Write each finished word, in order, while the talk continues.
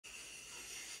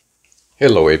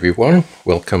Hello everyone,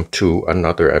 welcome to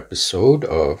another episode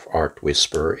of Art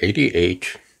Whisperer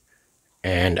 88,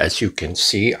 and as you can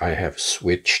see I have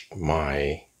switched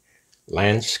my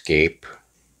landscape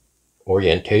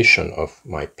orientation of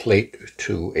my plate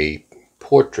to a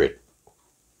portrait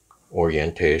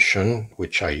orientation,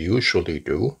 which I usually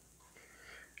do.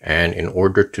 And in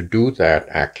order to do that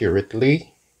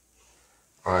accurately,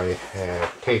 I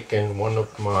have taken one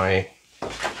of my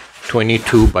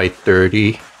 22 by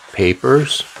 30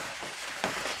 papers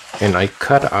and I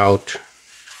cut out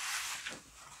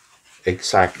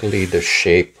exactly the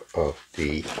shape of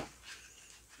the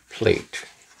plate,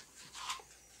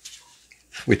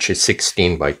 which is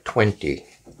 16 by 20.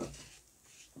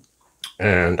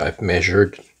 And I've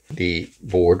measured the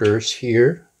borders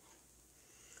here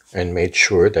and made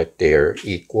sure that they're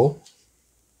equal.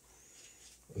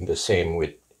 And the same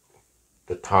with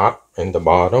the top and the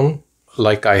bottom.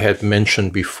 Like I had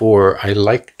mentioned before, I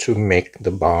like to make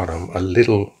the bottom a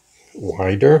little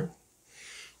wider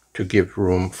to give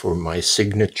room for my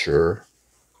signature,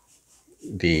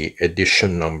 the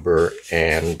edition number,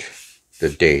 and the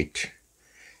date.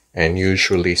 And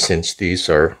usually, since these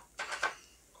are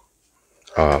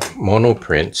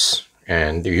monoprints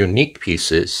and unique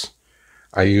pieces,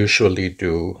 I usually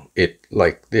do it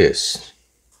like this,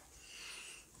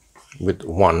 with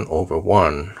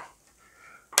 1/1,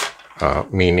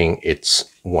 meaning it's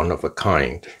one of a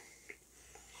kind.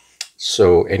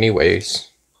 So anyways,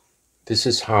 this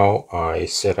is how I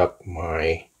set up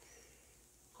my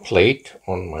plate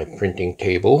on my printing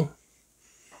table.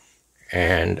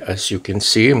 And as you can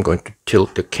see, I'm going to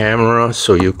tilt the camera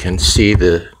so you can see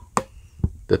the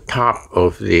top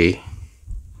of the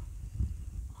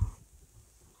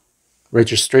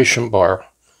registration bar.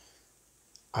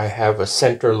 I have a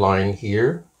center line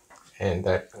here, and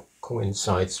that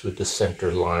coincides with the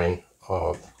center line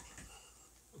of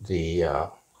the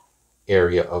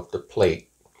area of the plate.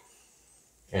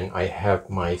 And I have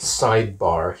my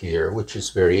sidebar here, which is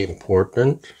very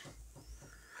important.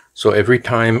 So every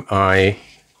time I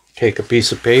take a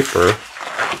piece of paper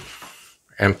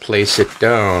and place it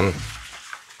down,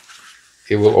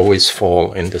 it will always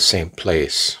fall in the same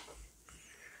place.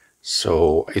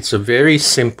 So it's a very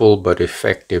simple but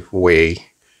effective way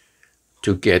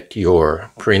to get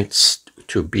your prints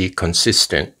to be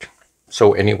consistent.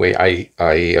 So anyway, I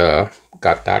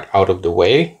got that out of the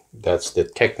way. That's the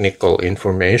technical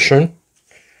information.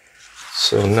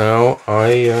 So now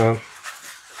I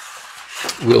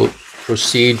will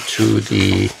proceed to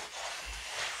the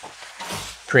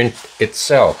print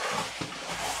itself.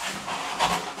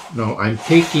 Now I'm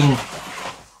taking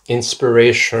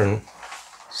inspiration,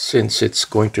 since it's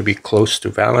going to be close to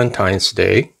Valentine's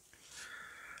Day.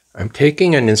 I'm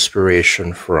taking an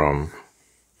inspiration from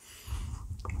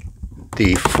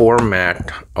the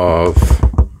format of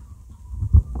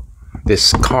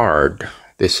this card.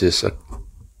 This is a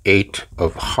 8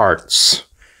 of hearts,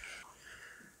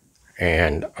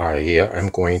 and I am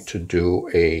going to do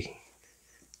a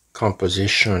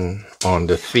composition on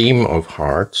the theme of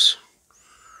hearts.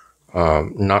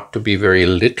 Not to be very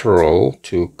literal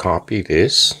to copy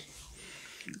this,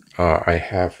 I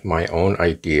have my own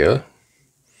idea.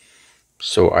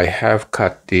 So I have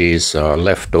cut these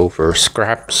leftover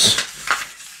scraps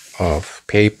of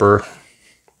paper,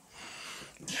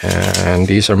 and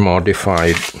these are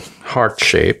modified heart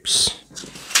shapes,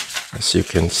 as you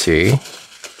can see.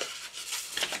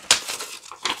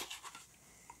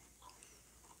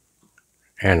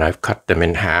 And I've cut them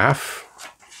in half,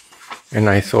 and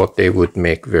I thought they would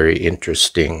make very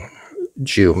interesting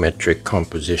geometric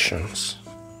compositions.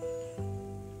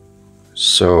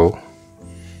 So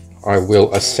I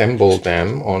will assemble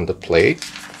them on the plate.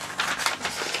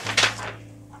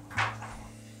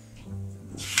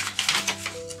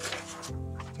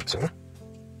 So.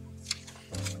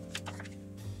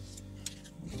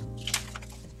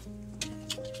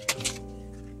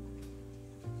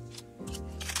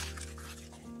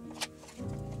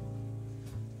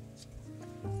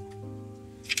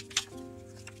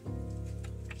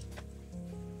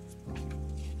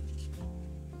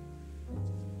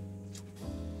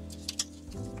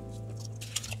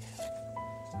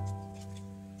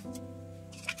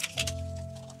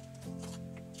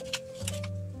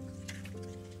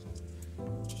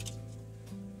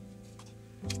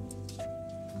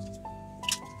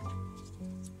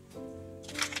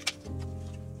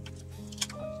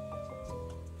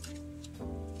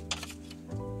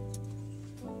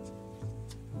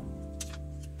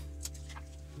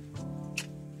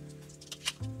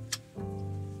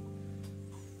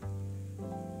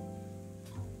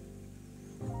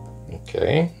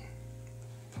 Okay,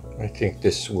 I think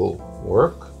this will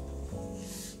work.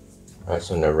 as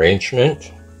an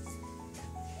arrangement.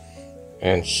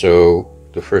 And so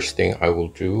the first thing I will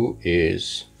do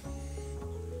is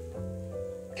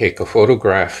take a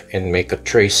photograph and make a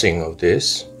tracing of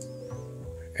this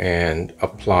and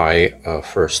apply a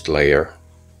first layer.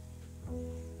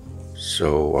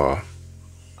 So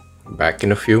back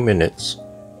in a few minutes.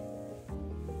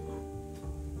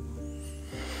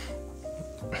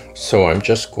 So I'm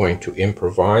just going to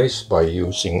improvise by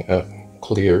using a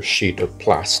clear sheet of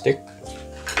plastic.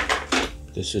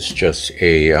 This is just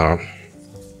a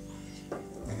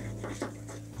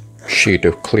sheet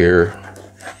of clear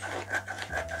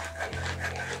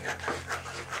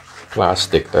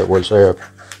plastic that was a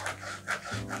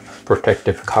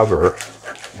protective cover.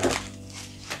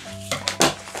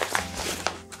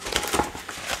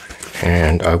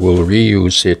 And I will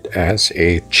reuse it as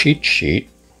a cheat sheet.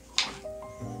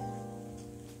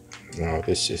 Now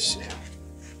this is,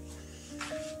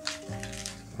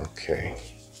 okay,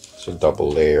 it's a double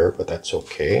layer, but that's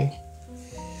okay.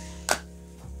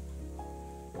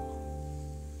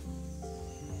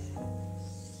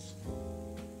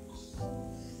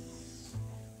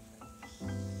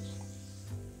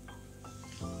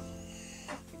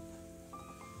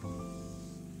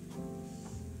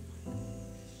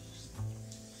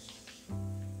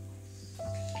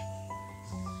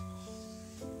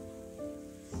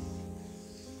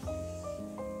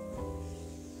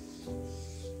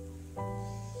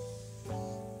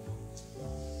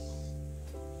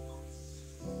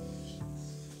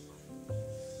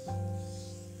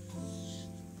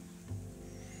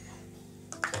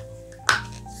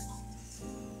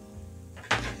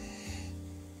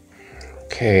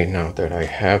 Okay, now that I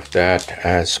have that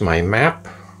as my map,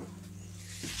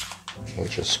 I'll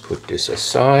just put this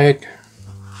aside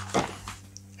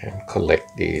and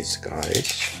collect these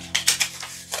guys.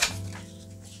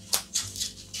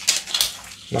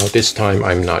 Now this time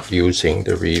I'm not using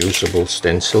the reusable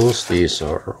stencils. These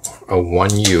are a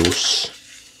one-use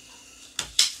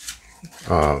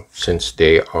since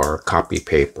they are copy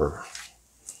paper.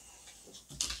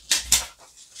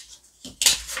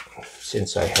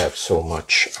 Since I have so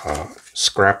much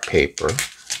scrap paper.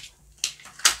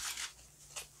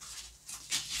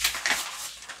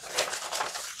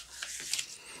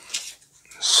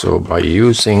 So by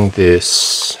using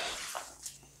this,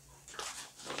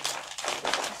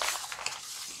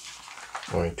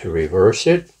 I'm going to reverse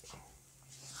it.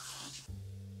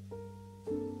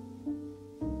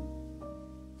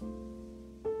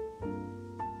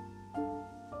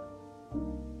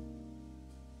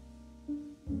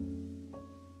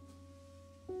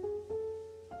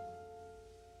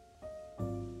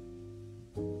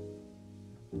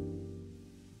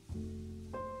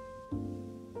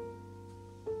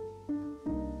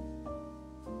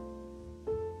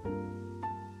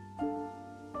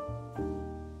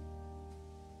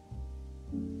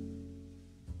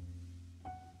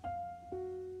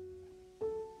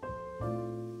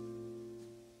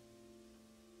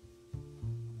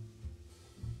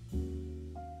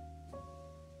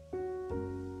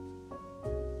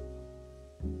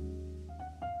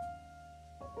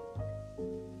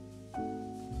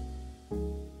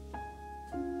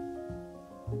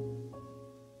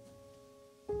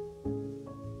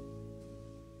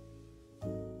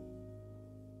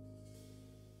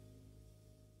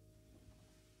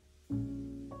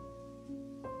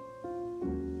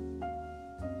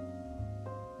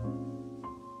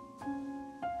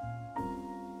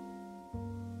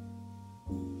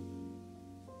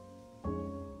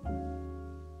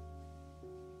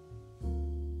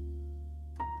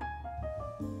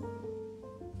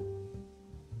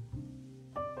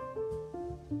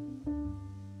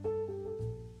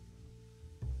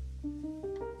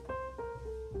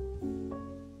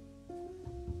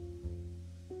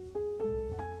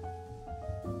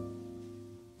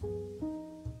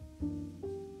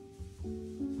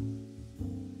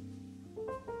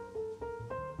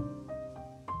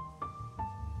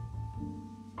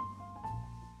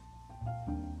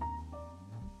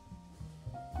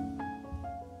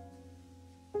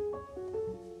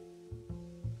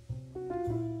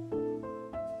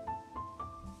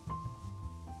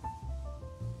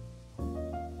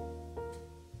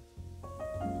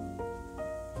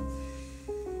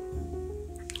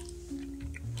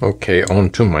 Okay,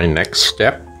 on to my next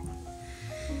step.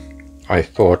 I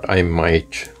thought I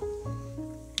might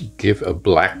give a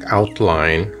black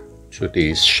outline to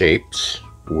these shapes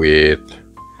with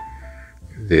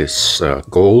this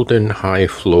golden high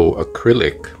flow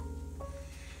acrylic,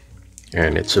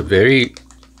 and it's a very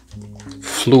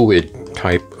fluid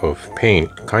type of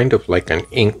paint, kind of like an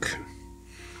ink,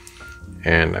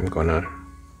 and I'm gonna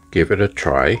give it a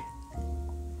try.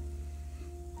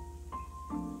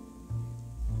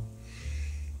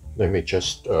 Let me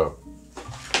just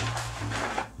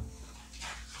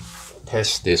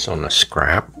test this on a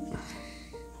scrap.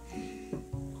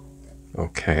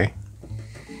 Okay.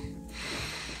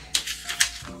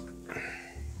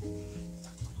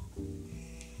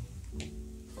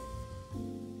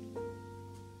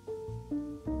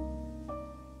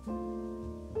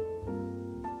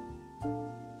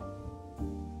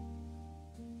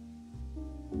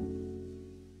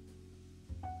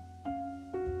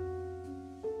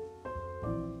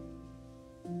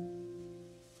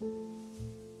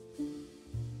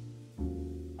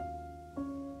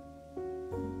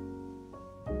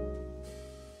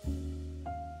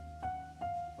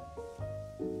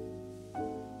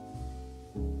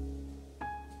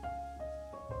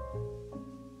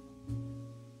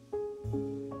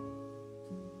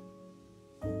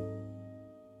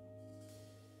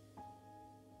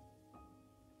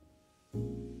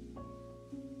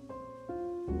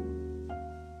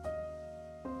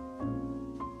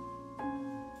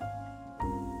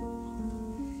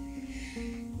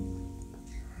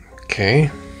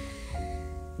 Okay.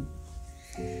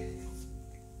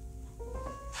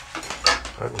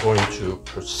 I'm going to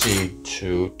proceed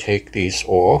to take these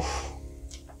off.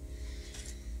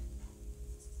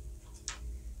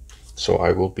 So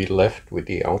I will be left with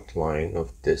the outline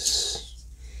of these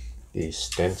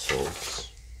stencils.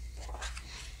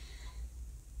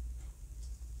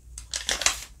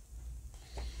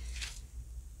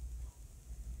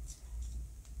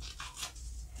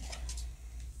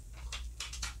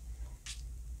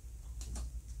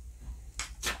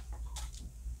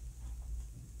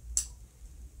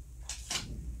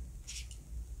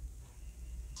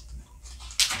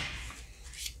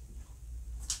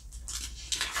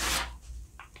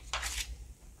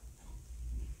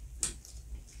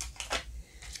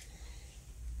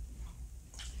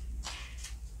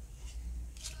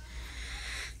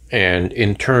 And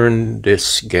in turn,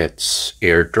 this gets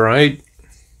air dried,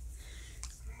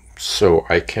 so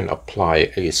I can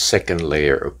apply a second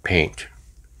layer of paint.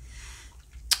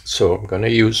 So I'm going to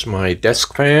use my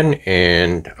desk fan,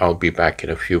 and I'll be back in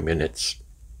a few minutes.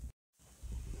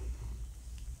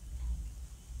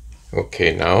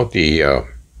 Okay, now the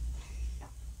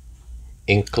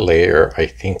ink layer I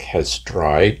think has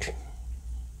dried.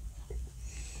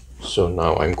 So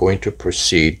now I'm going to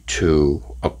proceed to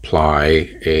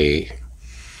apply a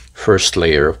first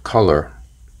layer of color.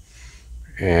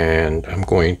 And I'm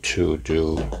going to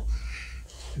do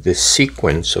this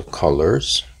sequence of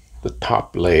colors. The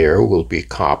top layer will be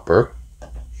copper,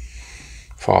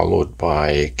 followed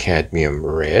by cadmium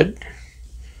red,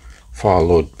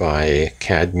 followed by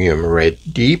cadmium red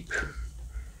deep,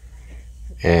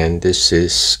 and this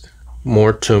is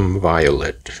mortem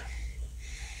violet.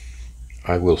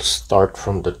 I will start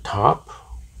from the top.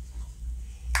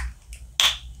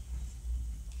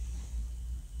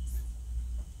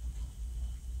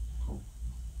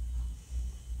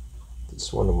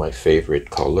 It's one of my favorite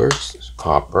colors,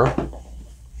 copper.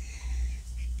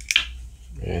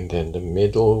 And then the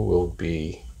middle will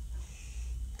be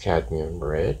cadmium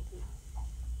red.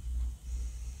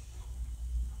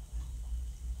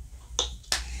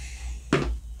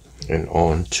 And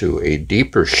on to a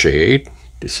deeper shade.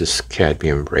 This is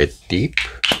cadmium red deep.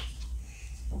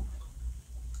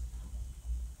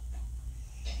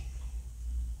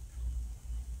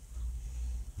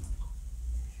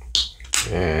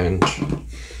 And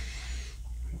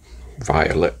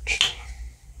violet,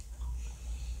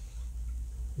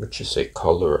 which is a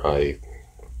color I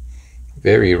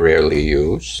very rarely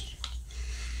use,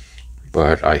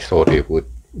 but I thought it would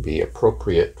be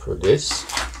appropriate for this.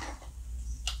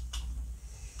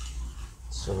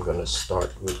 So I'm going to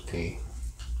start with the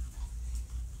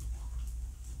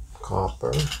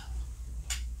copper.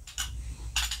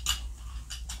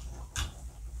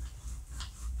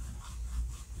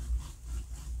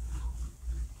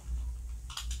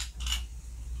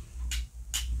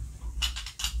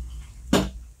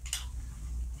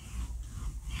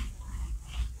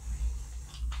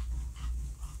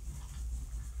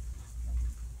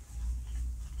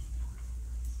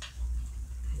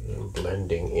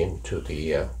 Blending into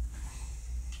the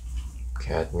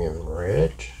cadmium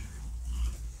red.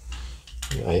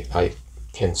 I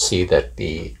can see that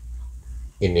the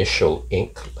initial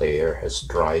ink layer has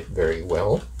dried very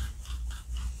well.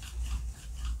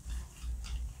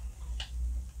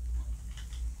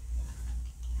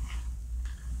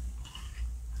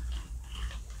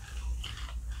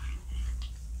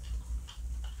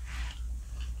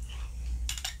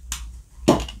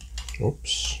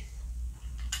 Oops.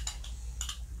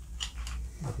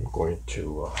 I'm going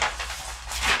to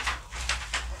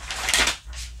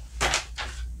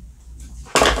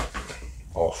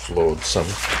offload some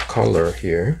color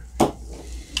here.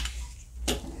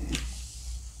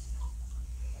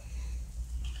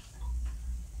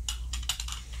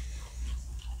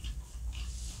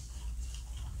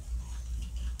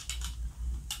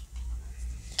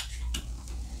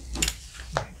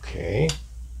 Okay.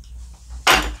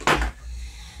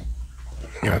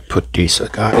 I put these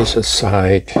guys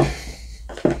aside.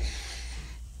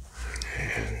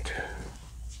 And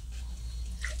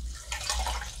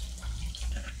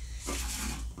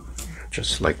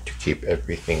just like to keep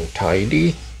everything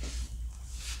tidy.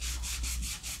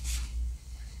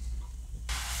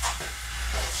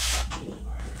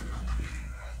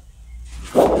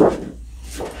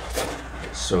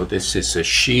 So this is a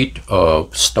sheet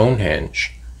of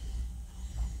Stonehenge.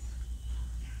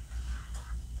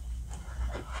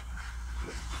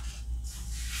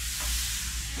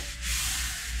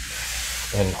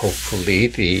 And hopefully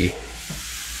the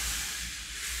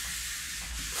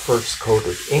first coat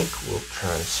of ink will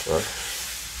transfer.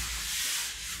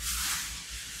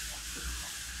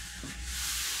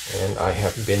 And I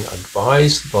have been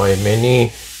advised by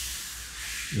many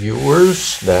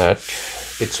viewers that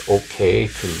it's okay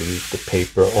to leave the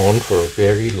paper on for a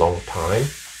very long time.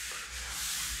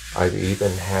 I've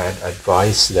even had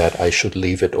advice that I should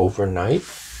leave it overnight.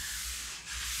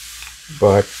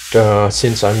 But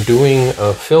since I'm doing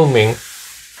filming,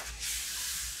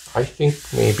 I think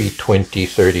maybe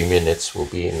 20-30 minutes will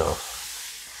be enough.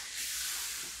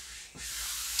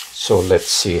 So let's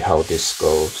see how this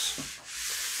goes.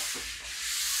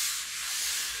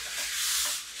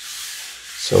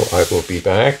 So I will be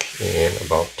back in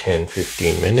about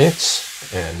 10-15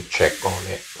 minutes and check on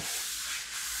it.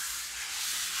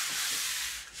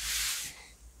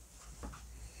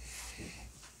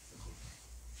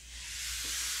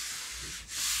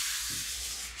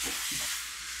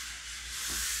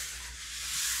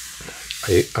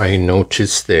 I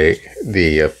noticed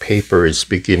the paper is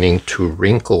beginning to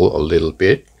wrinkle a little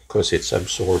bit because it's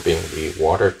absorbing the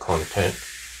water content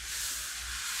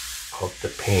of the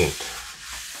paint.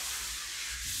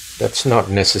 That's not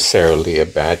necessarily a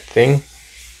bad thing.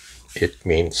 It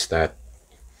means that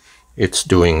it's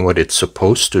doing what it's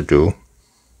supposed to do.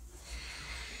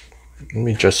 Let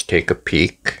me just take a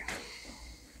peek.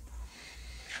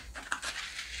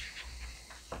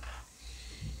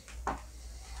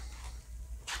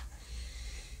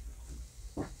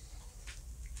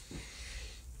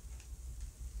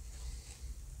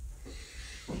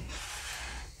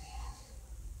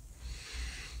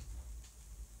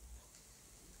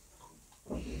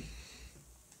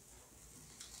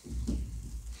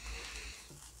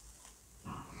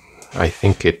 I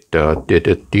think it did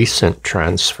a decent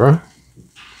transfer.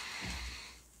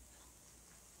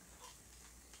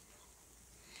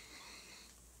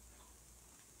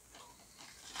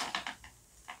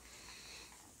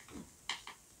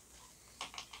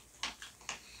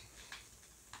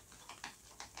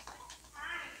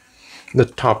 The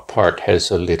top part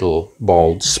has a little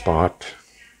bald spot.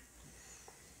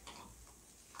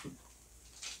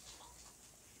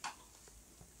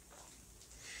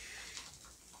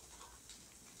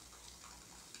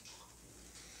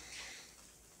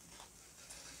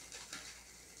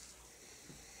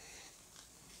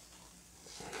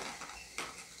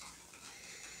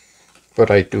 But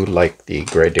I do like the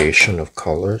gradation of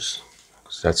colors,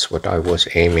 because that's what I was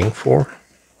aiming for.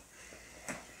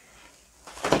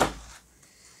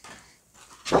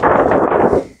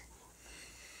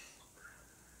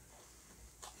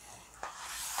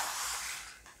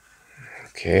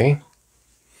 Okay,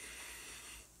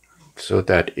 so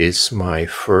that is my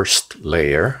first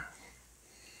layer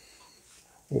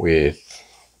with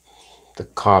the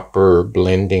copper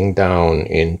blending down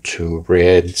into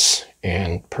reds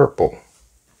and purple.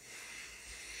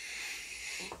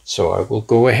 So I will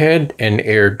go ahead and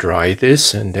air dry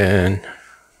this and then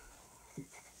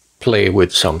play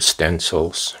with some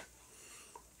stencils.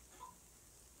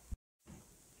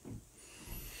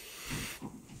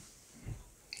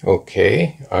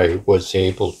 Okay, I was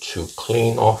able to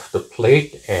clean off the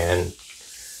plate and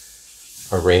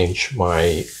arrange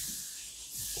my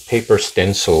paper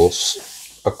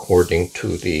stencils according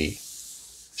to the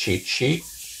cheat sheet.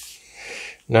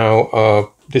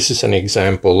 Now, this is an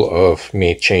example of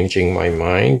me changing my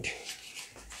mind.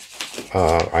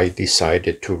 I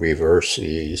decided to reverse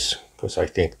these because I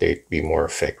think they'd be more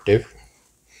effective.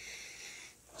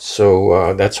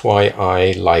 So that's why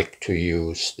I like to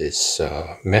use this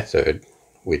method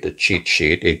with the cheat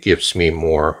sheet. It gives me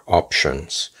more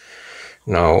options.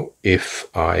 Now, if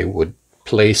I would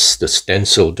place the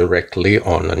stencil directly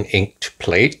on an inked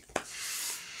plate,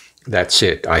 that's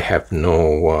it. I have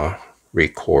no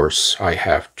recourse. I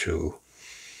have to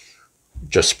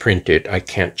just print it. I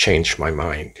can't change my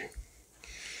mind.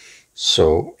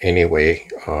 So anyway,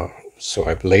 so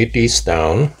I've laid these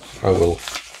down. I will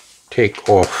take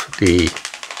off the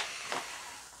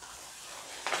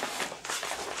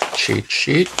cheat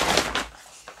sheet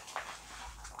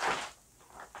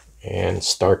and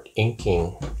start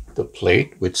inking the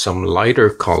plate with some lighter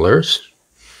colors.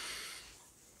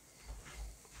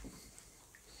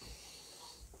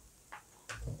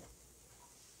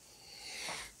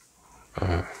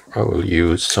 I will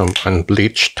use some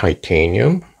unbleached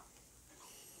titanium.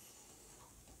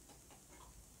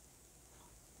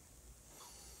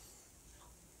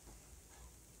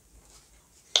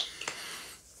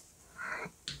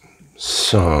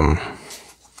 Some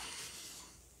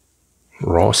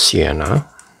raw sienna.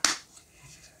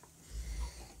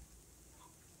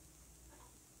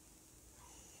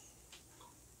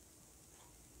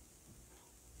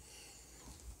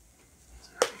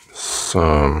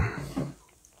 Some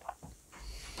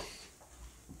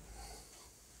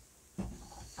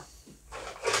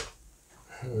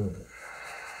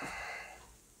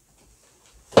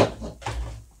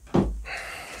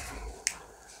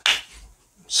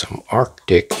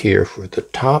Arctic here for the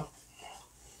top.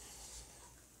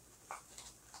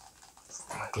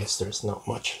 I guess there's not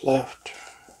much left.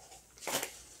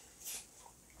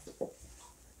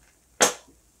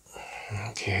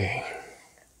 Okay.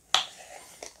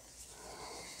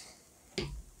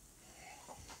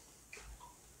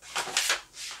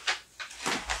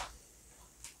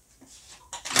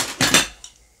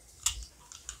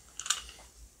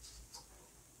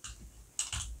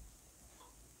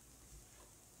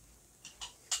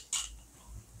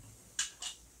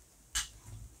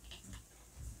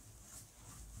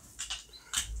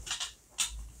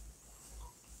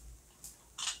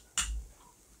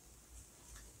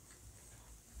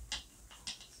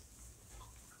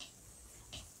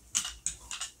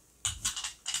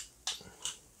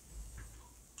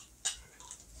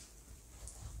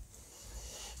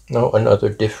 Now another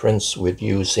difference with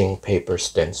using paper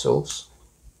stencils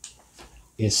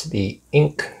is the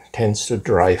ink tends to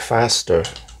dry faster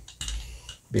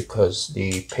because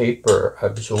the paper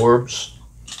absorbs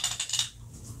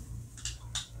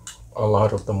a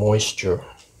lot of the moisture.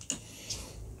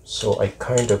 So I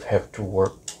kind of have to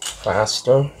work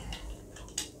faster.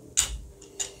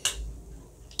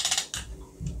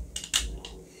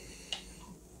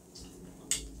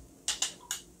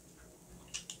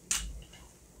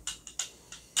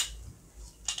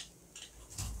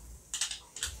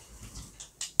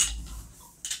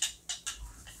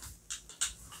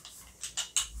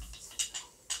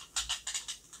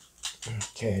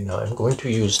 Okay, now I'm going to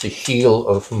use the heel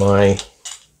of my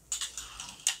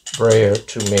brayer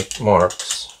to make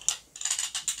marks.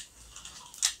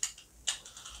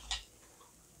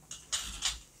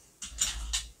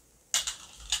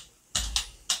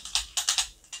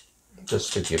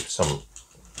 Just to give some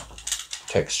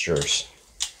textures.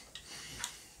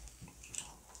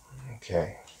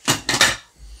 Okay.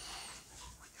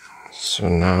 So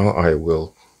now I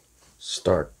will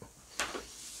start.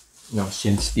 Now,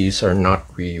 since these are not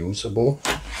reusable,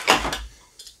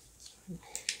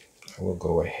 I will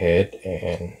go ahead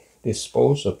and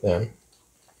dispose of them.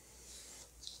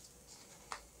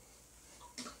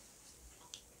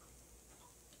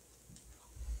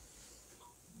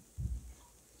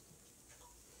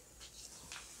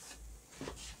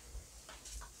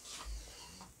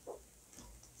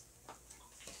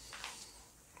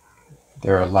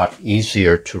 They're a lot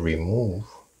easier to remove.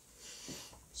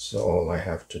 So all I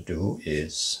have to do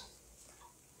is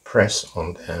press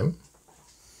on them.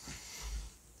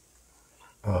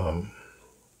 And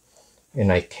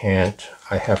I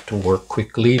have to work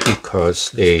quickly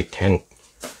because they tend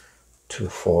to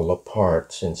fall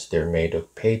apart since they're made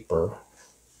of paper.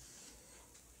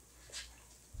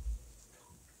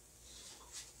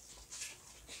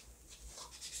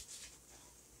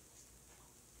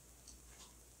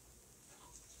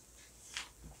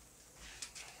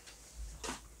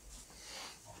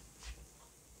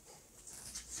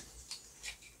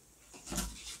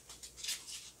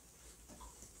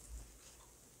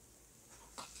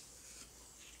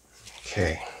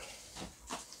 Okay.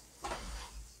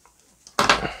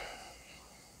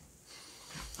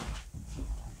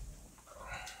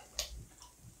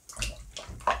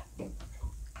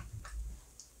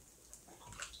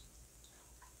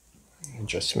 And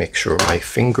just make sure my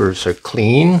fingers are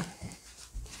clean.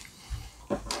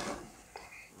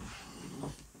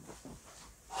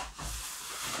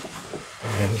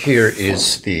 And here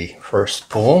is the first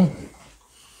pull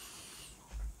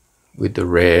with the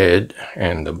red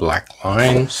and the black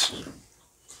lines.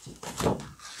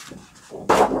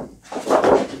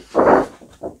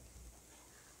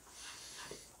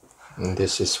 And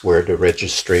this is where the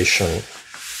registration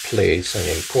plays an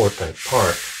important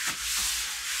part.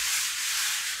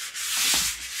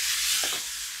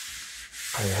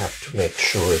 I have to make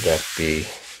sure that the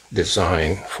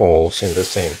design falls in the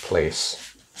same place.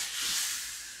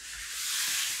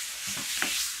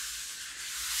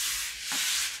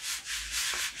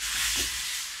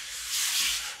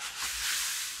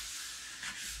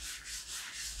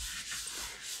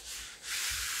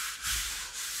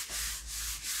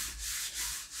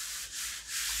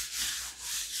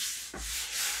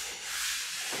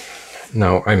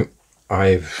 Now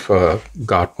I've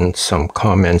gotten some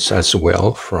comments as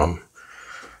well from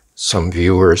some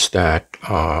viewers that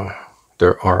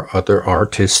there are other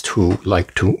artists who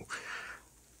like to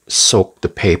soak the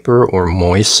paper or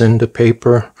moisten the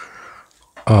paper.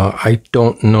 I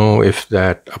don't know if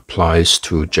that applies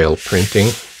to gel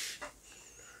printing.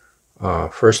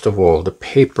 First of all, the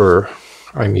paper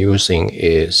I'm using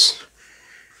is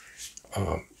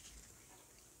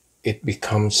it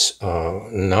becomes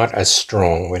not as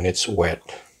strong when it's wet,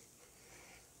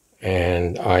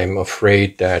 and I'm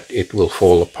afraid that it will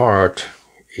fall apart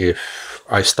if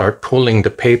I start pulling the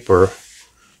paper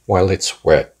while it's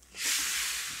wet.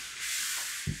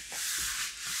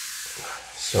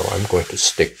 So I'm going to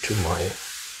stick to my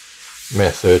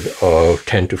method of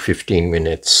 10 to 15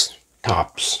 minutes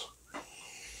tops.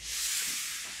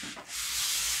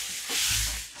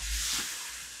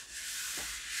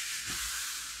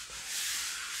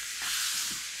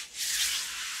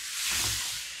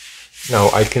 Now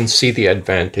I can see the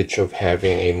advantage of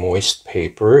having a moist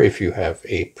paper if you have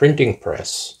a printing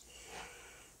press,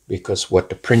 because what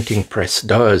the printing press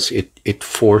does, it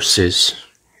forces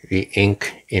the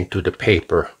ink into the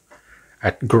paper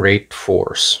at great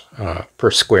force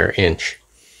per square inch.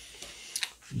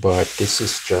 But this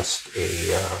is just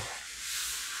a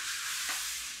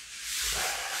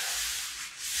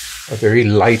very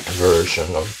light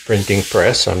version of printing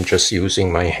press. I'm just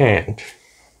using my hand.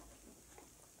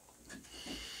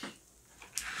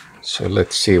 So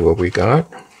let's see what we got.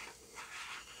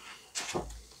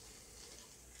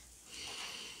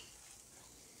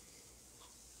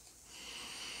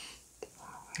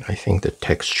 I think the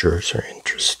textures are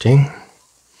interesting.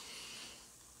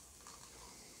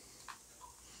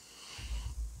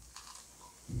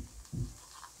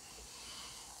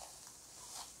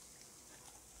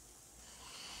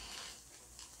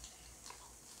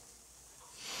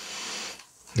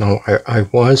 Now I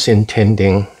was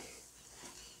intending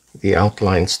the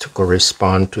outlines to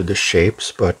correspond to the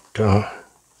shapes, but it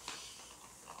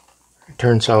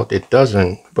turns out it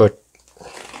doesn't, but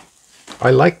I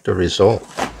like the result.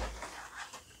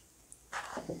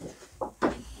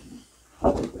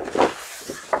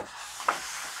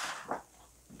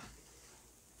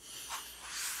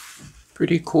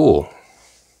 Pretty cool,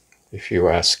 if you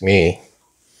ask me.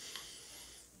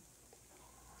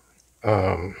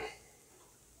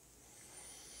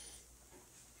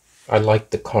 I like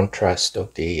the contrast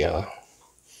of the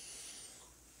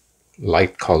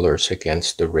light colors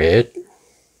against the red,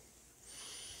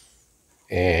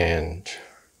 and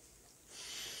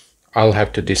I'll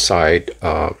have to decide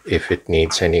if it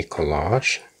needs any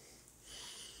collage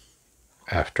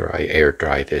after I air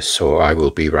dry this. So I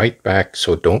will be right back,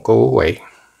 so don't go away.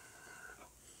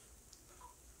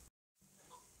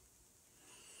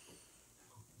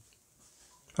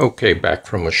 Okay, back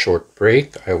from a short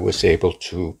break. I was able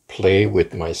to play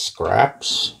with my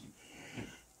scraps.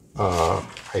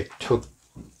 I took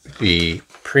the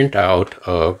printout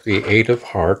of the 8 of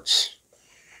Hearts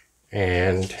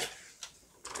and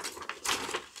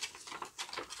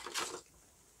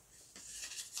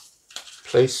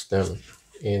placed them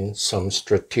in some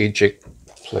strategic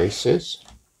places.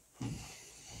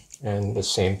 And the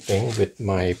same thing with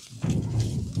my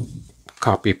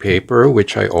copy paper,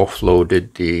 which I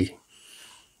offloaded the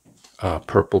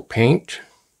purple paint.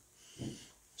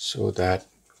 So that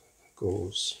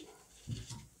goes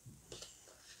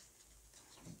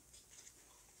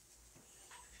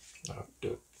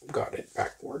got it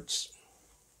backwards.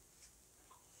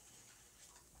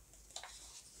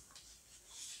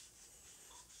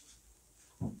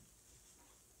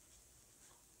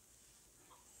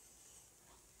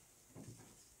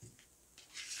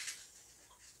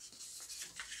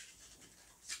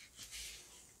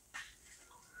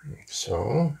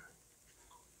 So,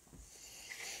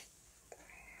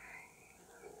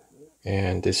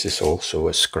 and this is also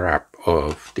a scrap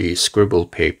of the scribble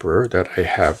paper that I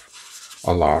have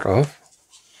a lot of.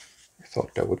 I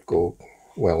thought that would go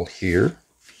well here.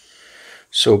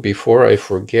 So before I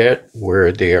forget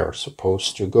where they are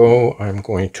supposed to go, I'm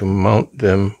going to mount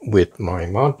them with my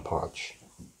Mod Podge.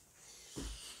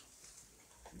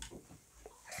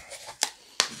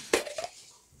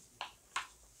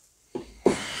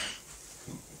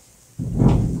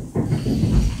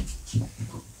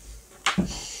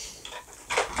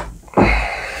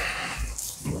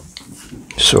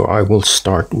 So I will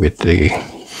start with the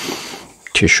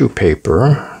tissue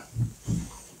paper.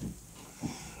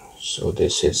 So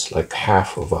this is like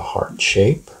half of a heart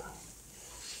shape.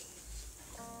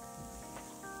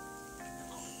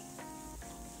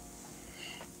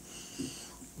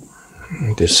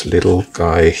 This little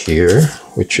guy here,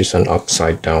 which is an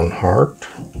upside down heart.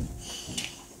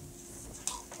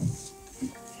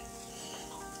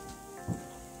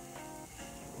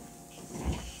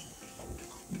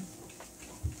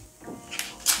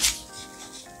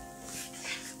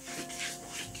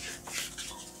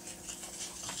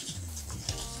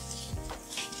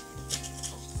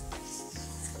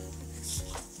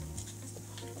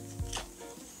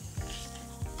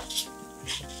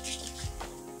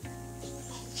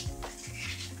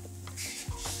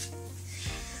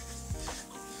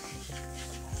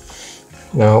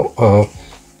 Now,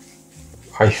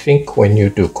 I think when you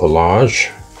do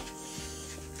collage,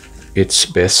 it's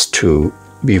best to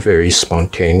be very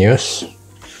spontaneous.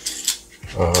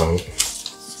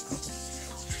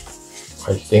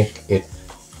 I think it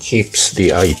keeps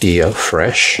the idea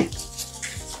fresh.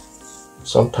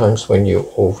 Sometimes when you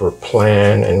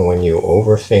overplan and when you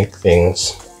overthink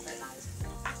things,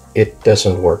 it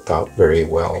doesn't work out very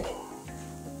well.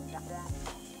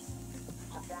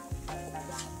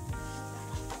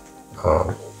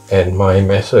 And my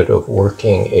method of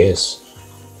working is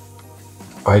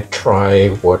I try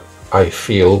what I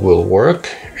feel will work,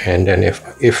 and then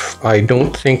if I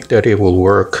don't think that it will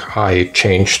work, I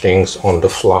change things on the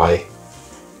fly.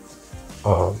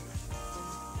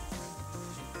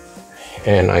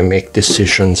 And I make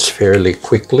decisions fairly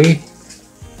quickly,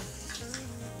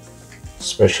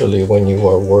 especially when you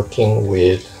are working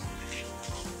with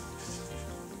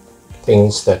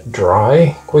things that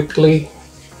dry quickly.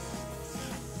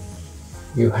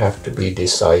 You have to be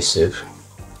decisive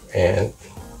and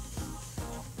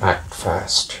act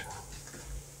fast.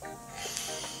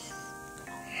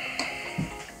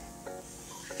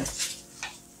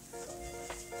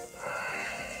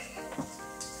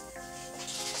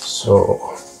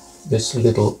 So this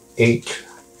little 8,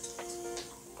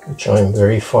 which I'm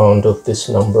very fond of this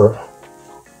number,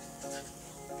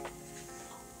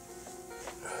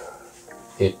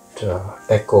 it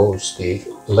echoes the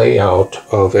layout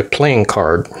of a playing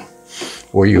card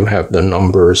where you have the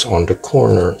numbers on the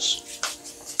corners.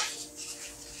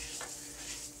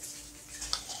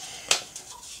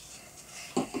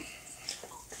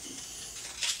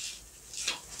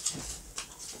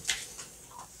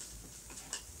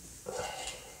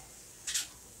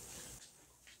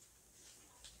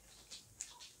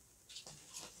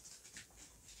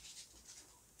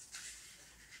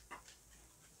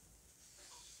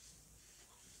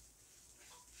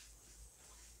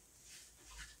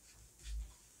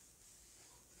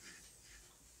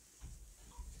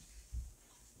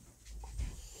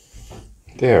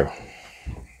 There,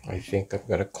 I think I'm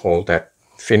gonna call that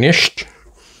finished.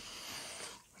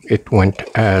 It went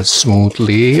as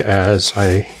smoothly as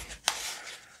I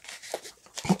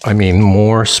mean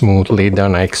more smoothly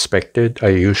than I expected. I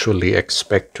usually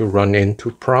expect to run into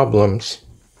problems.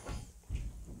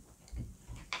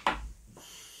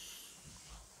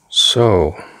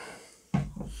 So,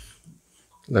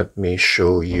 let me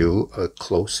show you a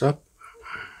close-up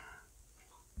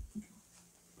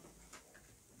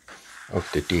of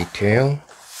the detail.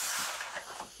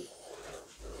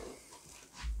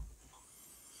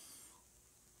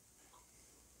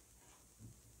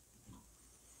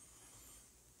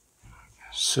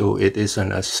 So it is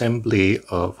an assembly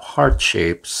of heart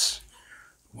shapes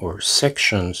or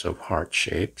sections of heart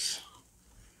shapes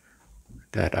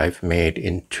that I've made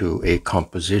into a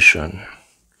composition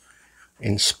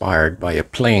inspired by a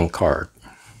playing card.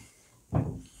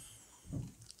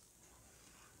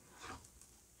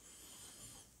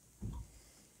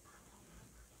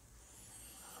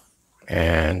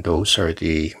 And those are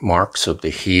the marks of the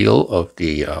heel of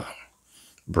the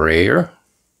brayer.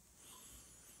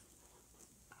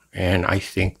 And I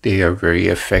think they are very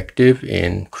effective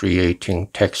in creating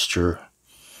texture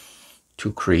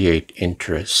to create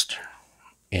interest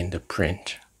in the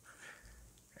print.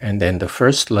 And then the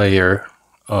first layer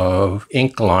of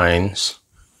ink lines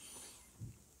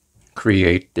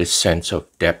create this sense of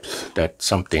depth that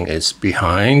something is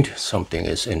behind, something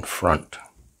is in front.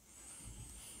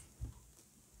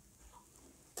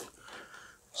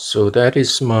 So that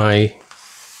is my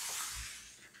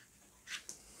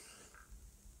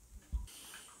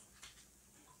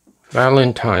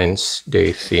Valentine's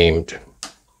Day themed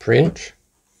print,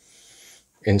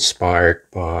 inspired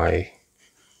by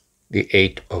the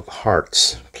 8 of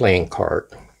Hearts playing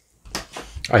card.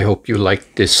 I hope you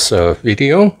liked this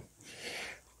video.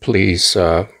 Please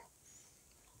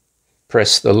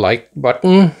press the like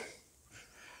button.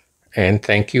 And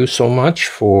thank you so much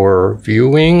for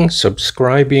viewing,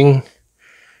 subscribing,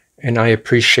 and I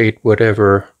appreciate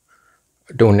whatever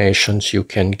donations you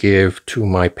can give to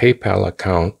my PayPal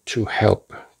account to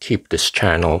help keep this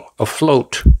channel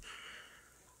afloat.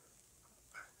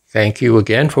 Thank you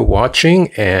again for watching,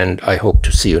 and I hope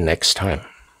to see you next time.